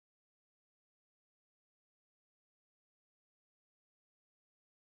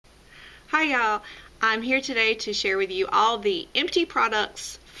Hi y'all, I'm here today to share with you all the empty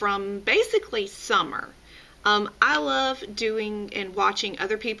products from basically summer. I love doing and watching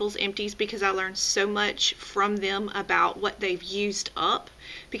other people's empties because I learn so much from them about what they've used up,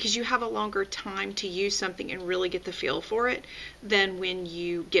 because you have a longer time to use something and really get the feel for it than when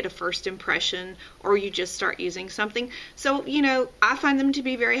you get a first impression or you just start using something. So, I find them to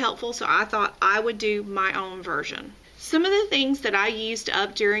be very helpful, so I thought I would do my own version. Some of the things that I used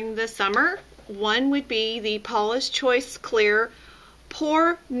up during the summer, one would be the Paula's Choice Clear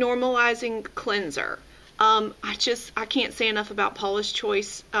Pore Normalizing Cleanser. I can't say enough about Paula's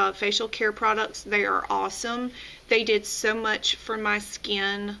Choice facial care products. They are awesome. They did so much for my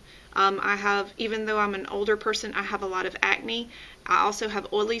skin. Even though I'm an older person, I have a lot of acne. I also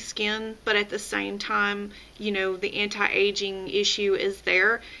have oily skin, but at the same time, the anti-aging issue is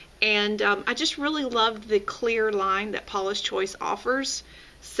there. And I just really loved the clear line that Paula's Choice offers.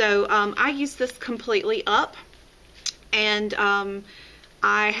 So I use this completely up, and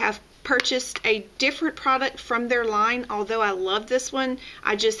I have purchased a different product from their line. Although I love this one,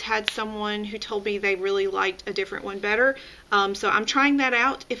 I just had someone who told me they really liked a different one better. So I'm trying that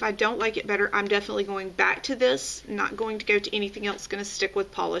out. If I don't like it better, I'm definitely going back to this. Not going to go to anything else. Going to stick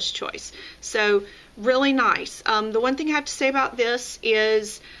with Paula's Choice. So really nice. The one thing I have to say about this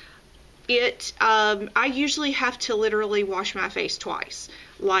is I usually have to literally wash my face twice.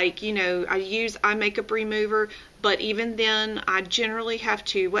 Like, I use eye makeup remover, but even then I generally have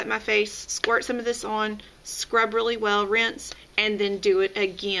to wet my face, squirt some of this on, scrub really well, rinse, and then do it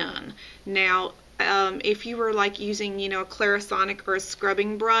again. Now, if you were like using, a Clarisonic or a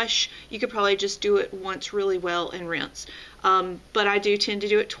scrubbing brush, you could probably just do it once really well and rinse. But I do tend to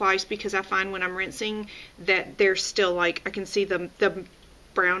do it twice because I find when I'm rinsing that there's still I can see the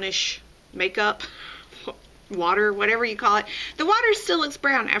brownish makeup, water, whatever you call it. The water still looks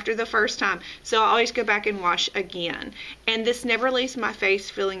brown after the first time, so I always go back and wash again. And this never leaves my face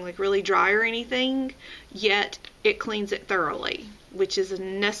feeling like really dry or anything, yet it cleans it thoroughly, which is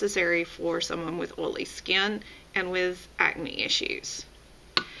necessary for someone with oily skin and with acne issues.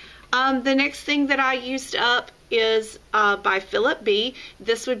 The next thing that I used up is by Philip B.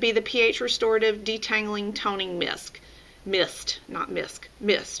 This would be the pH Restorative Detangling Toning Mist.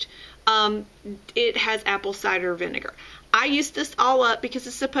 It has apple cider vinegar. I used this all up because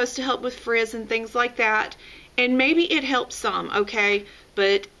it's supposed to help with frizz and things like that, and maybe it helps some, okay,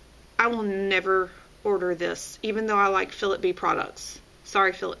 but I will never order this, even though I like Philip B products.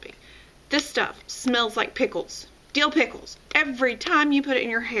 Sorry, Philip B. This stuff smells like pickles. Dill pickles. Every time you put it in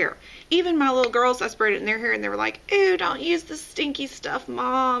your hair. Even my little girls, I sprayed it in their hair and they were like, ew, don't use the stinky stuff,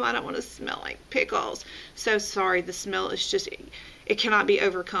 Mom. I don't want to smell like pickles. So sorry, the smell is just, it cannot be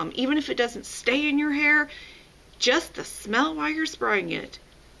overcome. Even if it doesn't stay in your hair, just the smell while you're spraying it.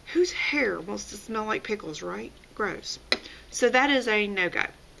 Whose hair wants to smell like pickles, right? Gross. So that is a no-go.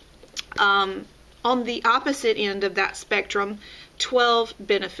 On the opposite end of that spectrum, 12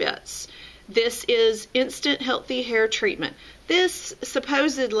 benefits. This is instant healthy hair treatment. This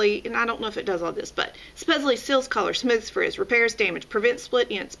supposedly, and I don't know if it does all this, but supposedly seals color, smooths frizz, repairs damage, prevents split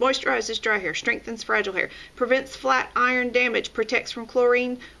ends, moisturizes dry hair, strengthens fragile hair, prevents flat iron damage, protects from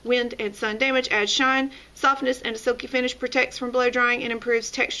chlorine, wind, and sun damage, adds shine, softness, and a silky finish, protects from blow drying, and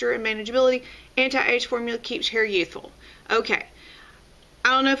improves texture and manageability. Anti-age formula keeps hair youthful. Okay.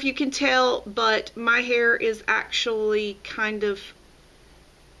 I don't know if you can tell, but my hair is actually kind of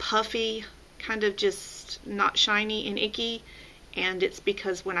puffy, kind of just not shiny and icky, and it's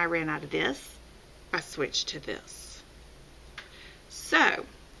because when I ran out of this, I switched to this. So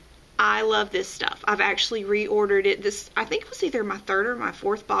I love this stuff. I've actually reordered it. This, I think, was either my third or my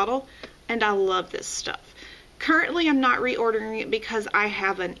fourth bottle, and I love this stuff. Currently, I'm not reordering it because I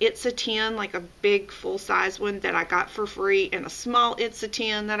have an It's a 10, like a big full-size one that I got for free, and a small It's a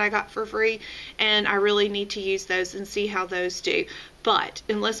 10 that I got for free, and I really need to use those and see how those do. But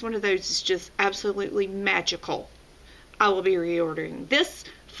unless one of those is just absolutely magical, I will be reordering this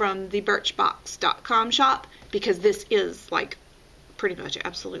from the Birchbox.com shop, because this is like pretty much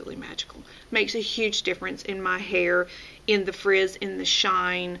absolutely magical. Makes a huge difference in my hair, in the frizz, in the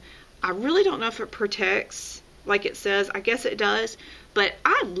shine. I really don't know if it protects like it says. I guess it does, but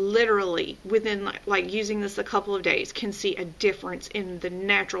I literally within like using this a couple of days can see a difference in the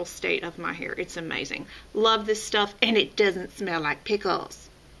natural state of my hair. It's amazing. Love this stuff, and it doesn't smell like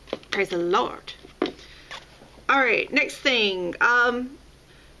pickles. Praise the Lord. Alright, next thing,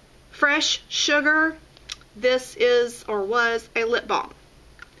 Fresh Sugar. This is, or was, a lip balm.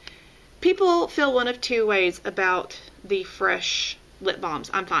 People feel one of two ways about the Fresh lip balms,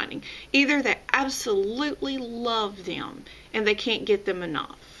 I'm finding. Either they absolutely love them and they can't get them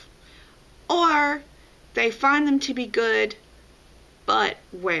enough, or they find them to be good but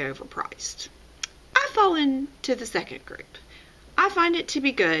way overpriced. I fall into the second group. I find it to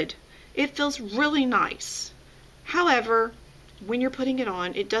be good. It feels really nice. However, when you're putting it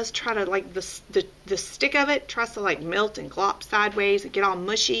on, it does try to, like, the stick of it tries to like melt and glop sideways and get all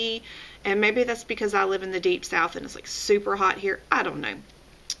mushy. And maybe that's because I live in the deep south and it's like super hot here. I don't know.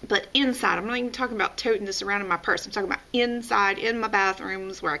 But inside, I'm not even talking about toting this around in my purse. I'm talking about inside, in my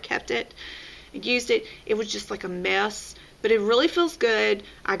bathrooms where I kept it and used it. It was just like a mess. But it really feels good.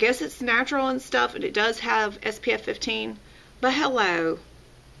 I guess it's natural and stuff, and it does have SPF 15. But hello,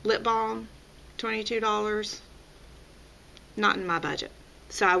 lip balm, $22. Not in my budget.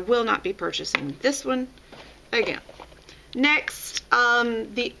 So I will not be purchasing this one again. Next,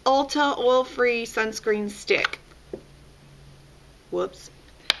 the Ulta Oil-Free Sunscreen Stick. Whoops.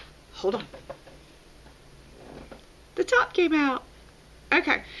 Hold on. The top came out.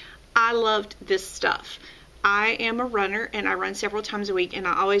 Okay. I loved this stuff. I am a runner and I run several times a week, and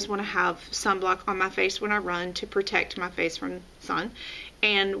I always want to have sunblock on my face when I run to protect my face from sun.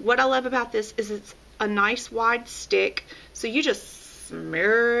 And what I love about this is it's a nice wide stick, so you just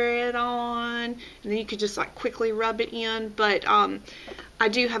smear it on and then you could just like quickly rub it in. But I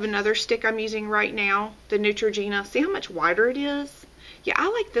do have another stick I'm using right now, the Neutrogena. See how much wider it is? Yeah, I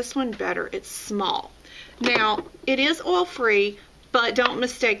like this one better. It's small. Now, it is oil free, but don't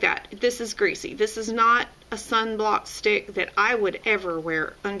mistake that. This is greasy. This is not a sunblock stick that I would ever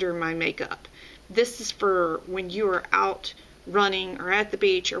wear under my makeup. This is for when you are out running or at the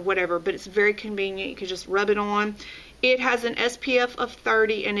beach or whatever, but it's very convenient. You can just rub it on. It has an SPF of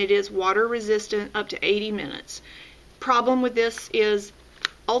 30 and it is water resistant up to 80 minutes. Problem with this is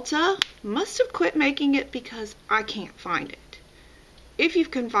Ulta must have quit making it because I can't find it. If you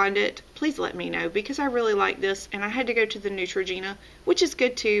can find it, please let me know, because I really like this and I had to go to the Neutrogena, which is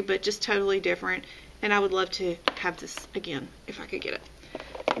good too, but just totally different, and I would love to have this again if I could get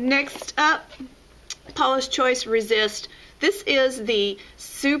it. Next up, Paula's Choice Resist. This is the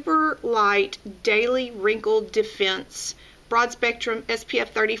Super Light Daily Wrinkle Defense Broad Spectrum SPF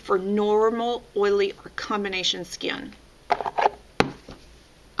 30 for normal, oily, or combination skin.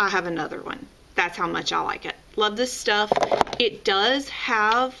 I have another one. That's how much I like it. Love this stuff. It does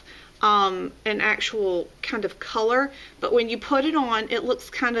have an actual kind of color, but when you put it on, it looks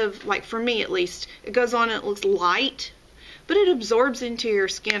kind of like, for me at least, it goes on and it looks light, but it absorbs into your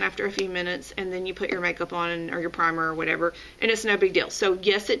skin after a few minutes, and then you put your makeup on or your primer or whatever, and it's no big deal. So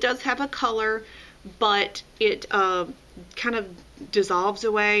yes, it does have a color, but it kind of dissolves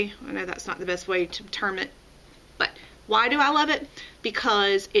away. I know that's not the best way to term it, but why do I love it?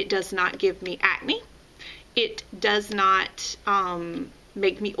 Because it does not give me acne. It does not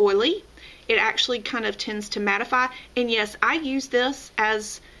make me oily. It actually kind of tends to mattify. And yes, I use this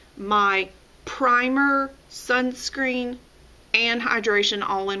as my primer, sunscreen, and hydration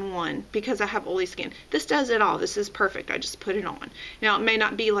all in one because I have oily skin. This does it all. This is perfect. I just put it on. Now, it may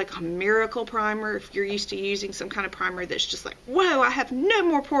not be like a miracle primer if you're used to using some kind of primer that's just like, whoa, I have no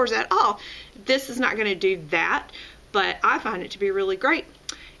more pores at all. This is not going to do that, but I find it to be really great.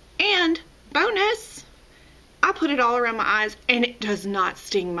 And bonus, I put it all around my eyes and it does not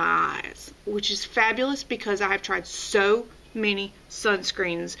sting my eyes, which is fabulous because I have tried so many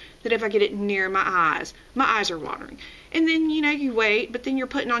sunscreens that if I get it near my eyes are watering. And then, you know, you wait, but then you're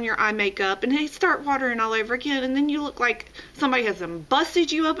putting on your eye makeup and they start watering all over again, and then you look like somebody has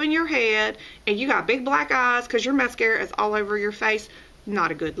busted you up in your head and you got big black eyes because your mascara is all over your face.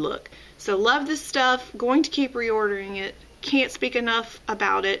 Not a good look. So love this stuff. Going to keep reordering it. Can't speak enough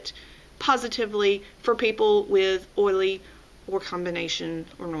about it positively for people with oily or combination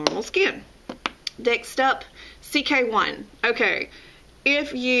or normal skin. Next up, CK1. Okay,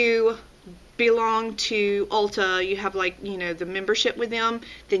 if you belong to Ulta, you have, like, you know, the membership with them,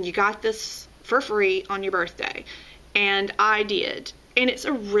 then you got this for free on your birthday. And I did. And it's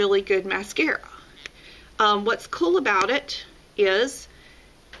a really good mascara. What's cool about it is,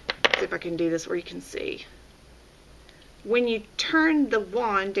 see if I can do this where you can see. When you turn the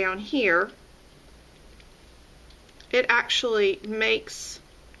wand down here, it actually makes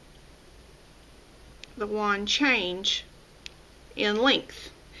the wand change in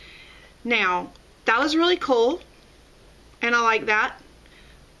length. Now, that was really cool, and I like that.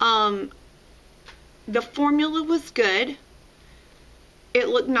 The formula was good. It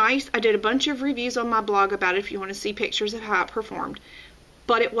looked nice. I did a bunch of reviews on my blog about it if you want to see pictures of how it performed.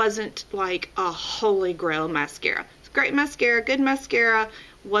 But it wasn't like a holy grail mascara. It's a great mascara, good mascara.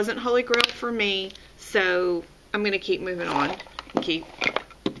 Wasn't holy grail for me, so I'm going to keep moving on and keep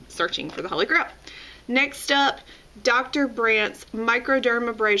searching for the holy grail. Next up, Dr. Brandt's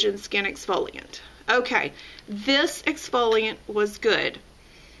Microdermabrasion Skin Exfoliant. Okay, this exfoliant was good.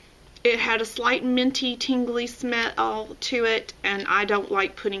 It had a slight minty, tingly smell to it, and I don't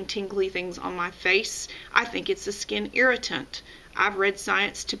like putting tingly things on my face. I think it's a skin irritant. I've read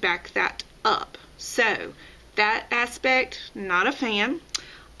science to back that up. So, that aspect, not a fan.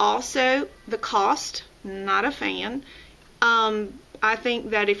 Also, the cost, not a fan. I think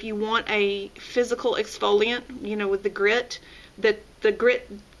that if you want a physical exfoliant, you know, with the grit, that the grit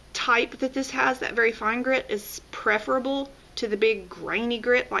type that this has, that very fine grit, is preferable to the big grainy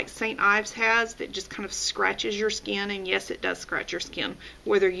grit like St. Ives has that just kind of scratches your skin. And yes, it does scratch your skin.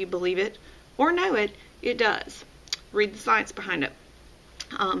 Whether you believe it or know it, it does. Read the science behind it.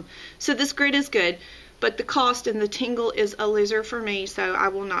 So this grit is good, but the cost and the tingle is a loser for me, so I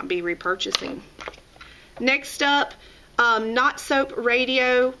will not be repurchasing. Next up, Not Soap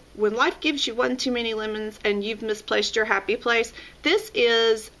Radio. When life gives you one too many lemons and you've misplaced your happy place. This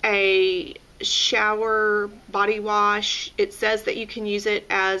is a shower body wash. It says that you can use it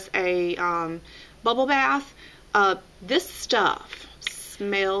as a bubble bath. This stuff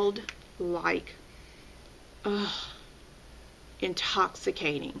smelled like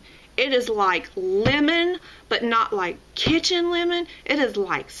intoxicating. It is like lemon, but not like kitchen lemon. It is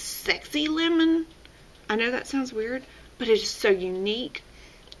like sexy lemon. I know that sounds weird, but it is so unique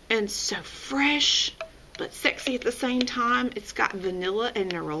and so fresh, but sexy at the same time. It's got vanilla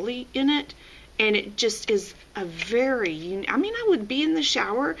and neroli in it, and it just is a very unique. I mean, I would be in the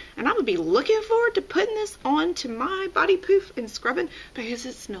shower, and I would be looking forward to putting this on to my body poof and scrubbing because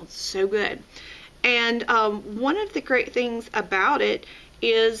it smelled so good. And one of the great things about it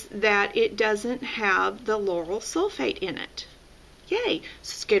is that it doesn't have the lauryl sulfate in it. Yay!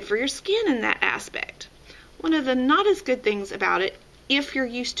 So it's good for your skin in that aspect. One of the not as good things about it, if you're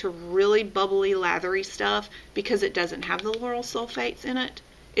used to really bubbly, lathery stuff, because it doesn't have the lauryl sulfates in it,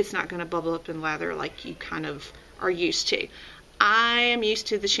 it's not going to bubble up and lather like you kind of are used to. I am used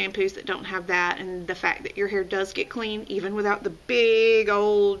to the shampoos that don't have that, and the fact that your hair does get clean, even without the big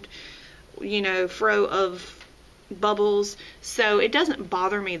old, you know, fro of bubbles. So it doesn't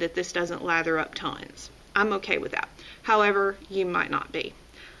bother me that this doesn't lather up tons. I'm okay with that. However, you might not be.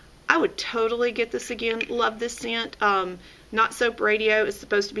 I would totally get this again. Love this scent. Not Soap Radio is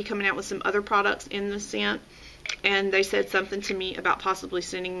supposed to be coming out with some other products in the scent, and they said something to me about possibly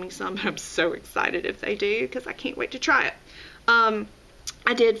sending me some. I'm so excited if they do, because I can't wait to try it.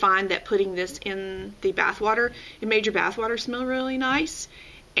 I did find that putting this in the bath water, it made your bath water smell really nice,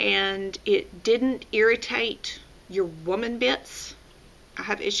 and it didn't irritate your woman bits. I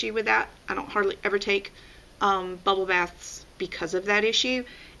have issue with that. I don't hardly ever take bubble baths because of that issue,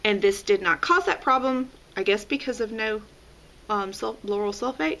 and this did not cause that problem, I guess because of no lauryl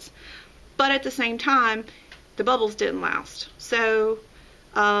sulfates, but at the same time the bubbles didn't last. So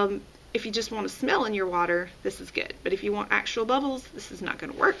if you just want to smell in your water, this is good, but if you want actual bubbles, this is not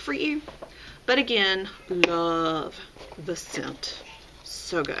going to work for you. But again, love the scent.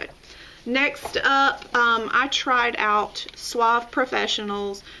 So good. Next up, I tried out Suave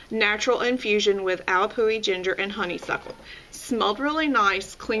Professional's Natural Infusion with Awapuhi, ginger, and honeysuckle. Smelled really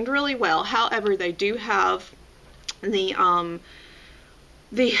nice, cleaned really well. However, they do have the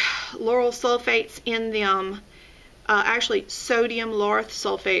lauryl sulfates in them. Actually, sodium lauryl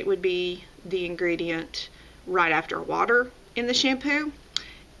sulfate would be the ingredient right after water in the shampoo,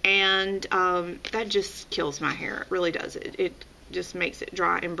 and that just kills my hair. It really does. It just makes it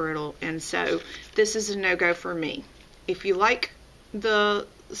dry and brittle, and so this is a no-go for me. If you like the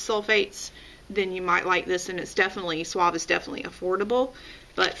sulfates, then you might like this, and it's definitely, Suave is definitely affordable,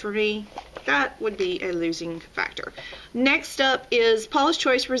 but for me, that would be a losing factor. Next up is Paula's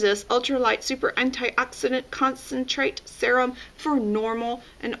Choice Resist Ultralight Super Antioxidant Concentrate Serum for normal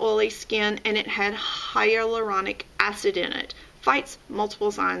and oily skin, and it had hyaluronic acid in it. Fights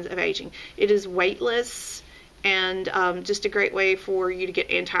multiple signs of aging. It is weightless, and just a great way for you to get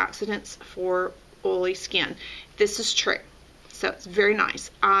antioxidants for oily skin. This is true, so it's very nice.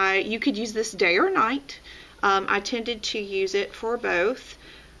 You could use this day or night. I tended to use it for both,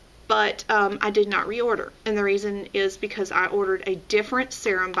 but I did not reorder, and the reason is because I ordered a different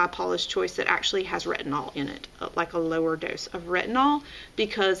serum by Paula's Choice that actually has retinol in it, like a lower dose of retinol,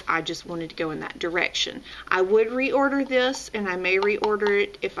 because I just wanted to go in that direction. I would reorder this, and I may reorder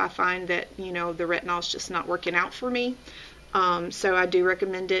it if I find that, you know, the retinol is just not working out for me. So I do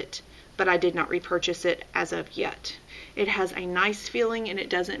recommend it, but I did not repurchase it as of yet. It has a nice feeling, and it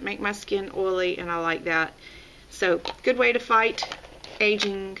doesn't make my skin oily, and I like that. So good way to fight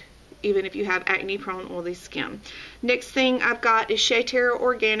aging, even if you have acne prone oily skin. Next thing I've got is Shea Terra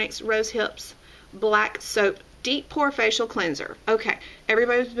Organics Rose Hips Black Soap Deep Pore Facial Cleanser. Okay,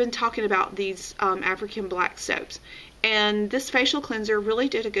 everybody's been talking about these African black soaps, and this facial cleanser really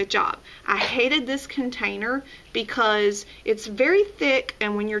did a good job. I hated this container because it's very thick,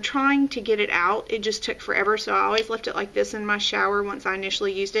 and when you're trying to get it out, it just took forever, so I always left it like this in my shower once I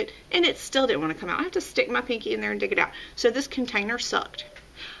initially used it, and it still didn't want to come out. I have to stick my pinky in there and dig it out. So this container sucked.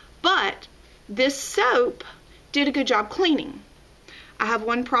 But this soap did a good job cleaning. I have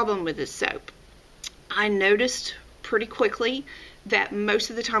one problem with this soap. I noticed pretty quickly that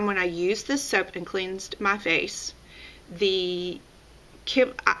most of the time when I used this soap and cleansed my face, I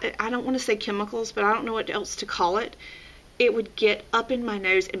don't want to say chemicals, but I don't know what else to call it, it would get up in my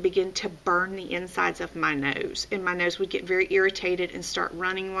nose and begin to burn the insides of my nose, and my nose would get very irritated and start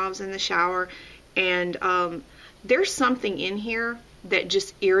running while I was in the shower. And there's something in here that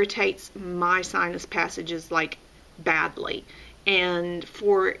just irritates my sinus passages like badly. And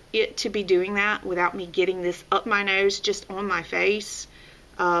for it to be doing that without me getting this up my nose, just on my face,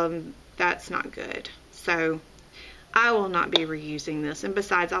 that's not good. So I will not be reusing this. And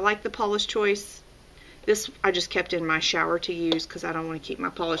besides, I like the Paula's Choice. This I just kept in my shower to use because I don't want to keep my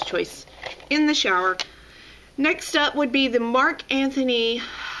Paula's Choice in the shower. Next up would be the Marc Anthony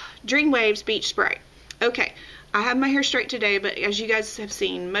Dream Waves Beach Spray. Okay, I have my hair straight today, but as you guys have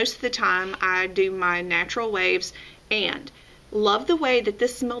seen, most of the time I do my natural waves, and love the way that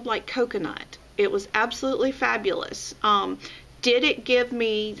this smelled like coconut. It was absolutely fabulous. Did it give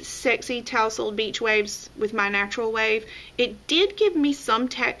me sexy tousled beach waves with my natural wave? It did give me some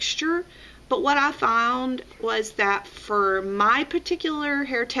texture, but what I found was that for my particular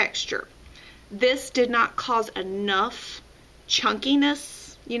hair texture, this did not cause enough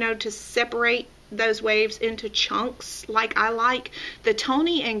chunkiness, you know, to separate those waves into chunks like I like. The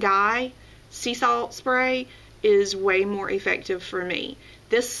Toni and Guy sea salt spray is way more effective for me.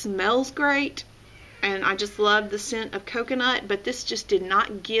 This smells great, and I just love the scent of coconut, but this just did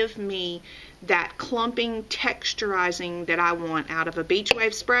not give me that clumping texturizing that I want out of a beach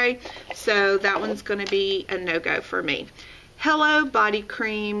wave spray, so that one's going to be a no-go for me. Hello Body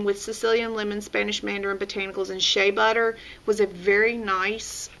Cream with Sicilian Lemon, Spanish Mandarin Botanicals, and Shea Butter was a very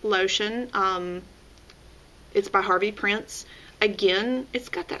nice lotion. It's by Harvey Prince. Again, it's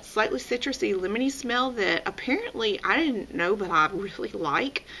got that slightly citrusy, lemony smell that apparently I didn't know, but I really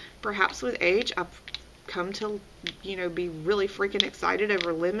like. Perhaps with age, I've come to, you know, be really freaking excited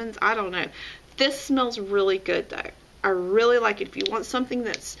over lemons. I don't know. This smells really good, though. I really like it. If you want something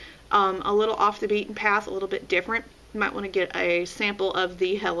that's a little off the beaten path, a little bit different, you might want to get a sample of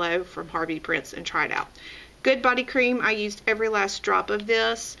the Hello from Harvey Prince and try it out. Good body cream. I used every last drop of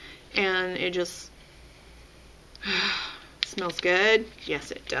this, and it just smells good.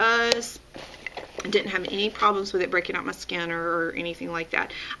 Yes, it does. I didn't have any problems with it breaking out my skin or anything like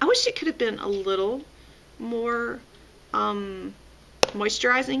that. I wish it could have been a little more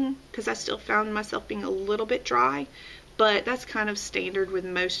moisturizing, because I still found myself being a little bit dry, but that's kind of standard with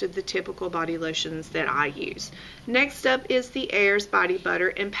most of the typical body lotions that I use. Next up is the Ayers Body Butter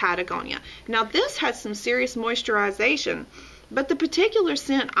in Patagonia. Now this has some serious moisturization, but the particular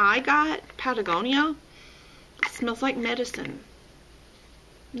scent I got, Patagonia, smells like medicine.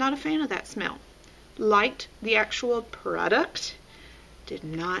 Not a fan of that smell. Liked the actual product. Did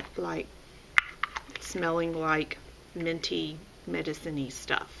not like smelling like minty, medicine-y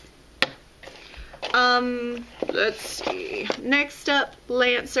stuff. Let's see. Next up,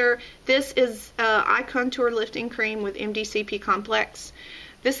 Lancer. This is Eye Contour Lifting Cream with MDCP Complex.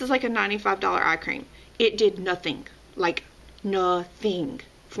 This is like a $95 eye cream. It did nothing, like nothing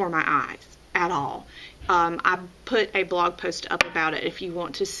for my eyes at all. I put a blog post up about it if you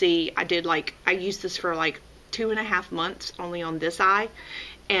want to see. I used this for like 2.5 months only on this eye,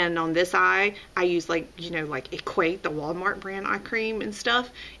 and on this eye I used like Equate, the Walmart brand eye cream and stuff,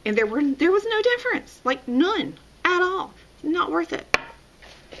 and there was no difference, like none at all. Not worth it.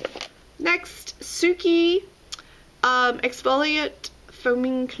 Next, Suki Exfoliate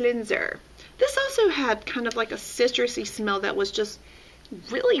Foaming Cleanser. This also had kind of like a citrusy smell that was just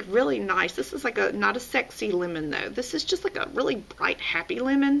really, really nice. This is like not a sexy lemon though. This is just like a really bright, happy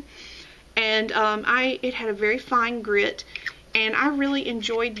lemon. And it had a very fine grit, and I really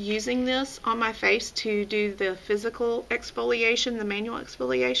enjoyed using this on my face to do the physical exfoliation, the manual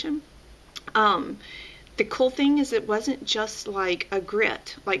exfoliation. The cool thing is it wasn't just like a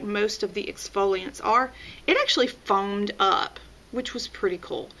grit like most of the exfoliants are. It actually foamed up, which was pretty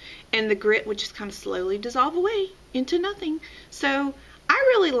cool. And the grit would just kind of slowly dissolve away into nothing. So I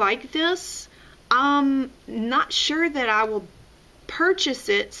really like this. Not sure that I will purchase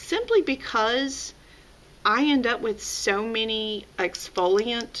it simply because I end up with so many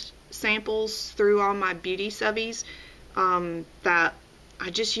exfoliant samples through all my beauty subbies that I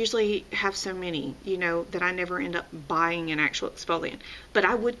just usually have so many, you know, that I never end up buying an actual exfoliant. But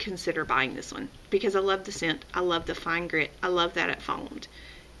I would consider buying this one because I love the scent, I love the fine grit, I love that it foamed.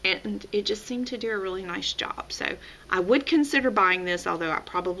 And it just seemed to do a really nice job. So I would consider buying this, although I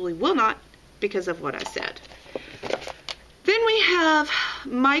probably will not because of what I said. Then we have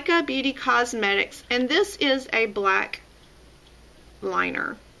Mica Beauty Cosmetics, and this is a black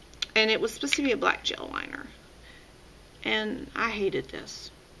liner. And it was supposed to be a black gel liner. And I hated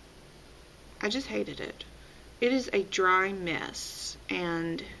this. I just hated it. It is a dry mess.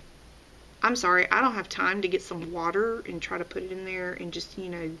 And I'm sorry, I don't have time to get some water and try to put it in there and just, you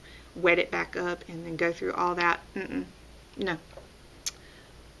know, wet it back up and then go through all that. No.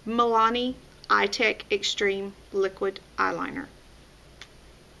 Milani Eye-Tech Extreme Liquid Eyeliner.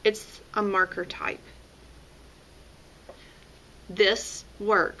 It's a marker type. This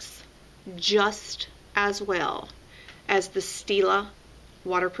works just as well as the Stila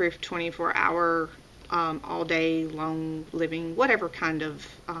waterproof 24-hour all day long living, whatever kind of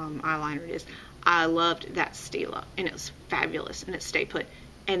eyeliner it is. I loved that Stila, and it was fabulous, and it stayed put.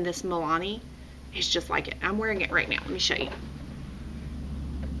 And this Milani is just like it. I'm wearing it right now. Let me show you.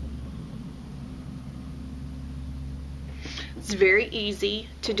 It's very easy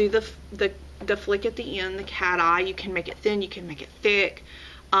to do the flick at the end, the cat eye. You can make it thin, you can make it thick.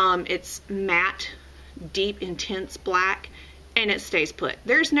 It's matte, deep, intense black, and it stays put.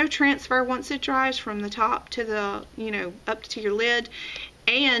 There's no transfer once it dries from the top to the, you know, up to your lid.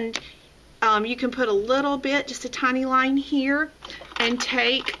 And you can put a little bit, just a tiny line here, and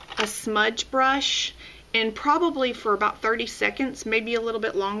take a smudge brush, and probably for about 30 seconds, maybe a little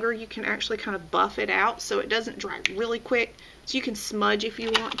bit longer, you can actually kind of buff it out so it doesn't dry really quick. So you can smudge if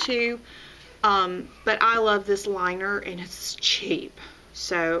you want to. But I love this liner, and it's cheap.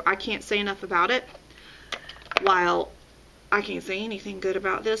 So I can't say enough about it. While I can't say anything good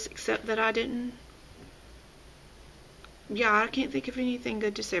about this except that I didn't. Yeah, I can't think of anything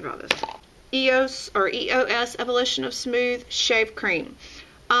good to say about this. EOS Evolution of Smooth Shave Cream.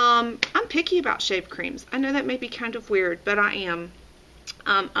 I'm picky about shave creams. I know that may be kind of weird, but I am.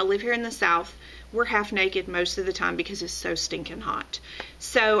 I live here in the South. We're half naked most of the time because it's so stinking hot.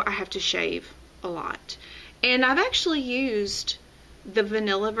 So I have to shave a lot. And I've actually used the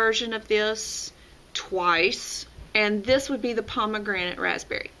vanilla version of this twice. And this would be the pomegranate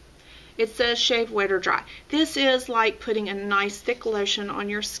raspberry. It says shave wet or dry. This is like putting a nice thick lotion on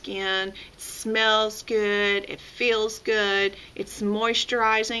your skin. It smells good. It feels good. It's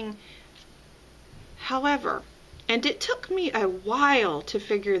moisturizing. However, and it took me a while to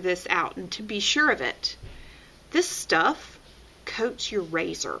figure this out and to be sure of it, this stuff coats your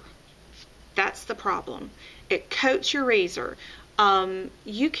razor. That's the problem. It coats your razor.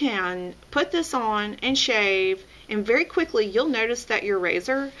 You can put this on and shave, and very quickly you'll notice that your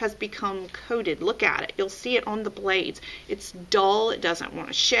razor has become coated. Look at it. You'll see it on the blades. It's dull. It doesn't want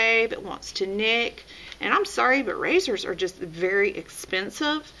to shave. It wants to nick. And I'm sorry, but razors are just very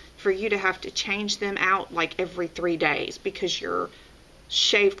expensive for you to have to change them out like every 3 days because your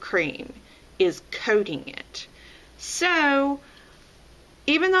shave cream is coating it. So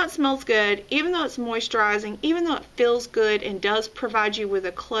even though it smells good, even though it's moisturizing, even though it feels good and does provide you with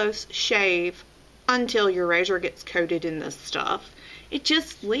a close shave until your razor gets coated in this stuff, it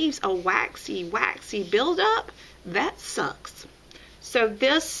just leaves a waxy buildup. That sucks. So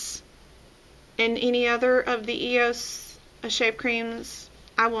this and any other of the EOS shave creams,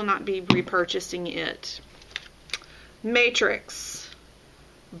 I will not be repurchasing it. Matrix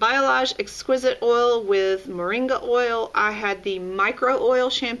Biolage Exquisite Oil with Moringa Oil. I had the Micro Oil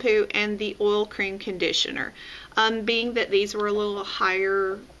Shampoo and the Oil Cream Conditioner. Being that these were a little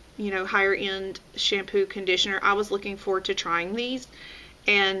higher, you know, higher end shampoo conditioner, I was looking forward to trying these,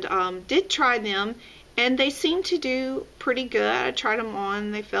 and did try them, and they seemed to do pretty good. I tried them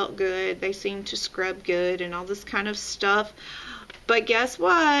on. They felt good. They seemed to scrub good and all this kind of stuff. But guess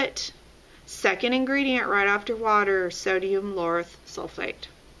what? Second ingredient right after water, sodium lauryl sulfate.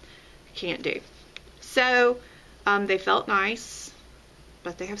 Can't do. So they felt nice,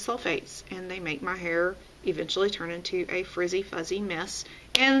 but they have sulfates, and they make my hair eventually turn into a frizzy fuzzy mess.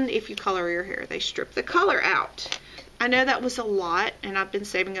 And if you color your hair, they strip the color out. I know that was a lot, and I've been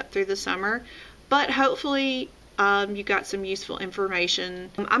saving up through the summer, but hopefully you got some useful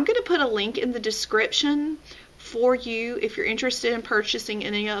information. I'm going to put a link in the description for you if you're interested in purchasing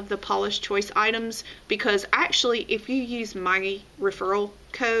any of the Paula's Choice items, because actually if you use my referral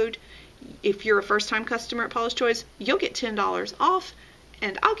code, if you're a first-time customer at Paula's Choice, you'll get $10 off,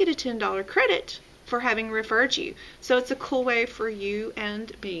 and I'll get a $10 credit for having referred you. So it's a cool way for you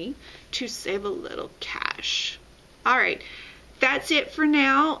and me to save a little cash. Alright, that's it for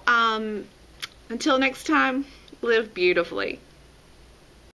now. Until next time, live beautifully.